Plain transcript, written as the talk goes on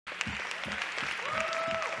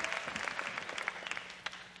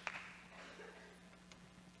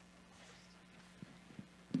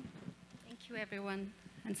you, everyone,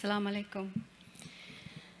 and salam alaikum.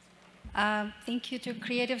 Thank you to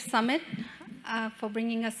Creative Summit for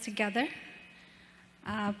bringing us together.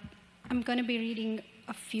 I'm going to be reading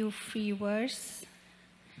a few free verses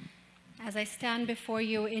as I stand before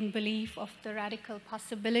you in belief of the radical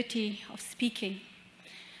possibility of speaking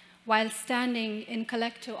while standing in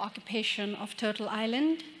collective occupation of Turtle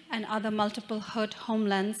Island and other multiple hurt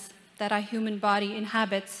homelands that our human body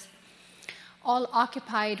inhabits, all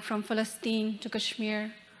occupied from Palestine to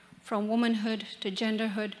Kashmir, from womanhood to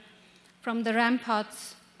genderhood, from the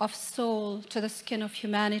ramparts of soul to the skin of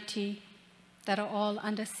humanity that are all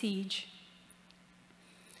under siege.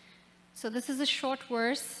 So this is a short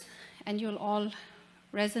verse, and you'll all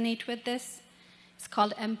resonate with this. It's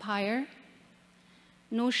called Empire.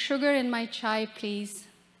 No sugar in my chai, please.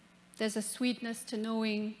 There's a sweetness to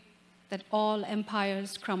knowing that all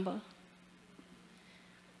empires crumble.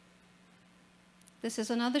 This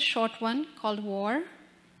is another short one called War.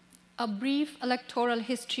 A brief electoral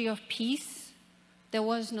history of peace. There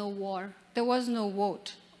was no war. There was no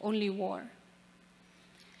vote, only war.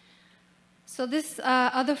 So this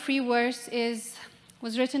other free verse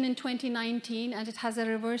was written in 2019, and it has a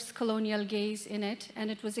reverse colonial gaze in it,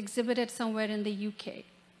 and it was exhibited somewhere in the UK.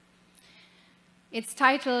 It's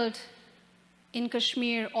titled, "In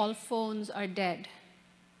Kashmir, all phones are dead."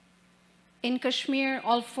 In Kashmir,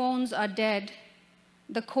 all phones are dead.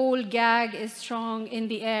 The cold gag is strong in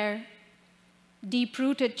the air.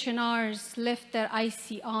 Deep-rooted chinars lift their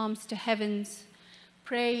icy arms to heavens,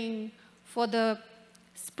 praying for the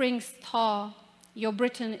spring's thaw. Your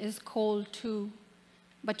Britain is cold too,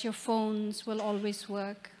 but your phones will always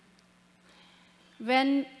work.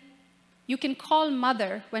 When you can call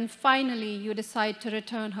mother when finally you decide to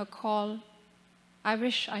return her call, I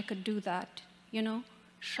wish I could do that,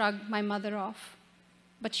 shrug my mother off.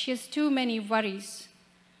 But she has too many worries.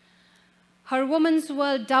 Her woman's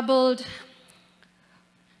world doubled.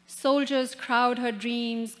 Soldiers crowd her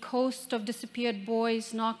dreams. Coast of disappeared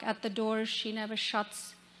boys knock at the doors she never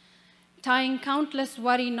shuts, tying countless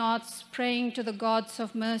worry knots, praying to the gods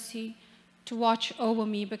of mercy to watch over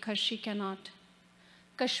me because she cannot.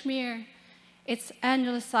 Kashmir, its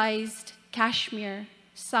anglicized Kashmir,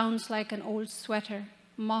 sounds like an old sweater,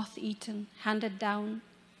 moth-eaten, handed down.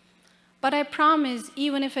 But I promise,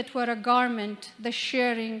 even if it were a garment, the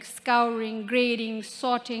shearing, scouring, grading,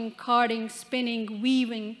 sorting, carding, spinning,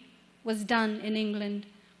 weaving was done in England.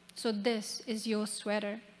 So this is your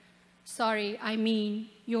sweater. Sorry, I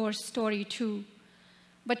mean your story too.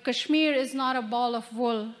 But Kashmir is not a ball of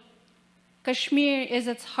wool. Kashmir is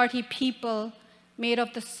its hearty people made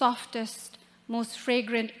of the softest, most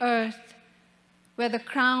fragrant earth, where the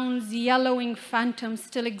crown's yellowing phantom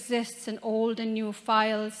still exists in old and new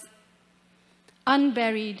files.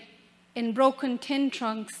 Unburied in broken tin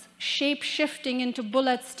trunks, shape-shifting into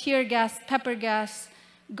bullets, tear gas, pepper gas.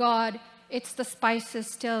 God, it's the spices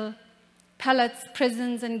still. Pellets,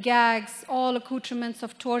 prisons, and gags, all accoutrements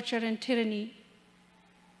of torture and tyranny.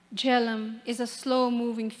 Jhelum is a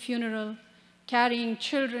slow-moving funeral, carrying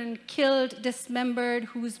children killed, dismembered,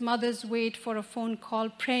 whose mothers wait for a phone call,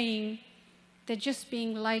 praying. They're just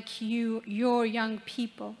being like you, your young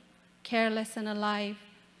people, careless and alive.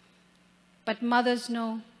 But mothers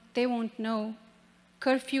know, they won't know.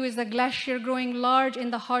 Curfew is a glacier growing large in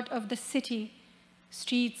the heart of the city.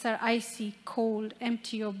 Streets are icy, cold,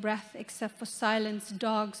 empty of breath except for silence,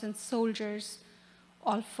 dogs, and soldiers.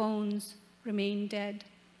 All phones remain dead.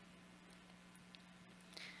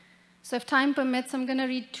 So if time permits, I'm going to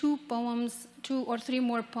read two or three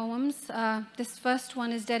more poems. This first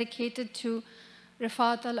one is dedicated to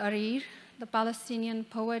Rifat al-Arir, the Palestinian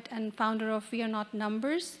poet and founder of We Are Not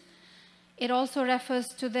Numbers. It also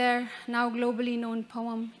refers to their now globally known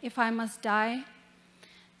poem, If I Must Die,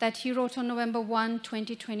 that he wrote on November 1,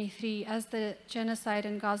 2023, as the genocide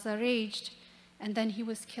in Gaza raged, and then he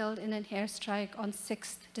was killed in an airstrike on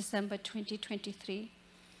 6th December 2023.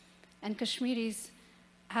 And Kashmiris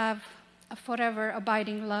have a forever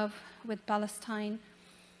abiding love with Palestine.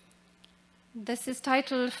 This is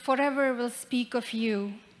titled, Forever Will Speak of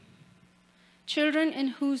You. Children in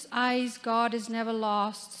whose eyes God is never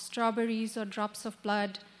lost, strawberries or drops of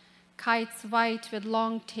blood, kites white with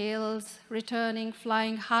long tails, returning,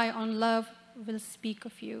 flying high on love, will speak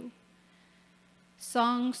of you.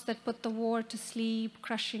 Songs that put the war to sleep,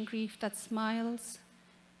 crushing grief that smiles,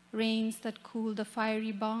 rains that cool the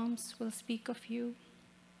fiery bombs will speak of you.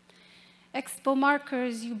 Expo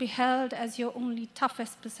markers you beheld as your only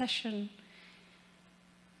toughest possession.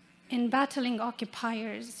 In battling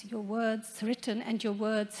occupiers, your words written and your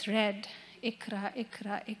words read, Ikra,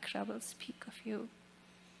 Ikra, Ikra will speak of you.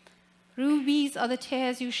 Rubies are the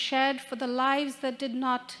tears you shed for the lives that did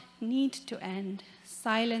not need to end.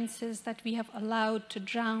 Silences that we have allowed to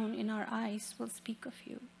drown in our eyes will speak of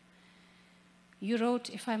you. You wrote,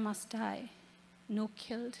 if I must die, no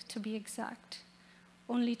killed to be exact,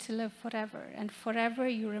 only to live forever. And forever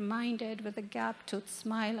you reminded with a gap-toothed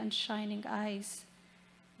smile and shining eyes.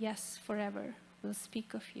 Yes, forever will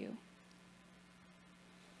speak of you.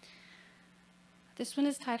 This one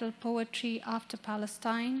is titled Poetry After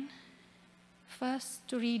Palestine. First,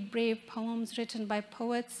 to read brave poems written by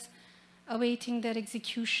poets, awaiting their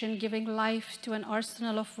execution, giving life to an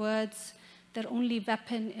arsenal of words, their only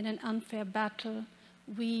weapon in an unfair battle.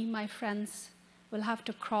 We, my friends, will have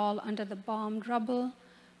to crawl under the bombed rubble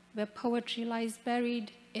where poetry lies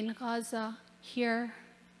buried in Gaza, here,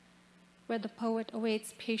 where the poet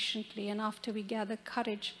awaits patiently, and after we gather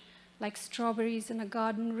courage like strawberries in a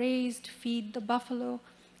garden raised, feed the buffalo,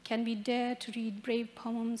 can we dare to read brave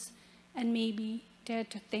poems and maybe dare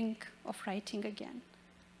to think of writing again.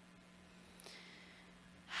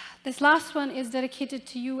 This last one is dedicated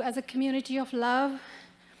to you as a community of love,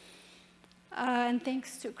 and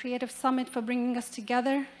thanks to Creative Summit for bringing us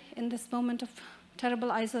together in this moment of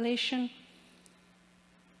terrible isolation.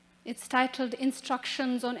 It's titled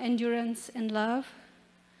Instructions on Endurance in Love.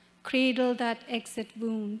 Cradle that exit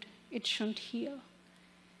wound, it shouldn't heal.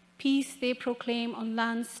 Peace they proclaim on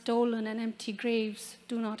lands stolen and empty graves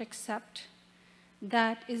do not accept.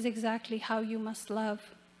 That is exactly how you must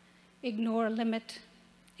love. Ignore limit,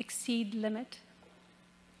 exceed limit.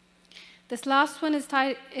 This last one is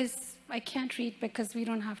I can't read because we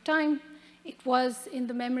don't have time. It was in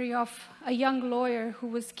the memory of a young lawyer who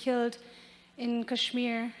was killed in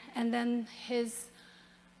Kashmir, and then his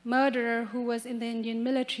murderer, who was in the Indian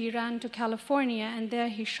military, ran to California, and there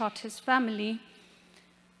he shot his family.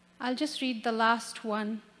 I'll just read the last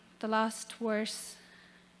one, the last verse,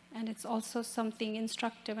 and it's also something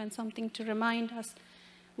instructive and something to remind us.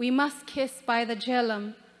 We must kiss by the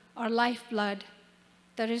Jhelum, our lifeblood.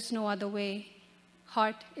 There is no other way.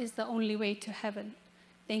 Heart is the only way to heaven.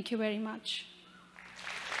 Thank you very much.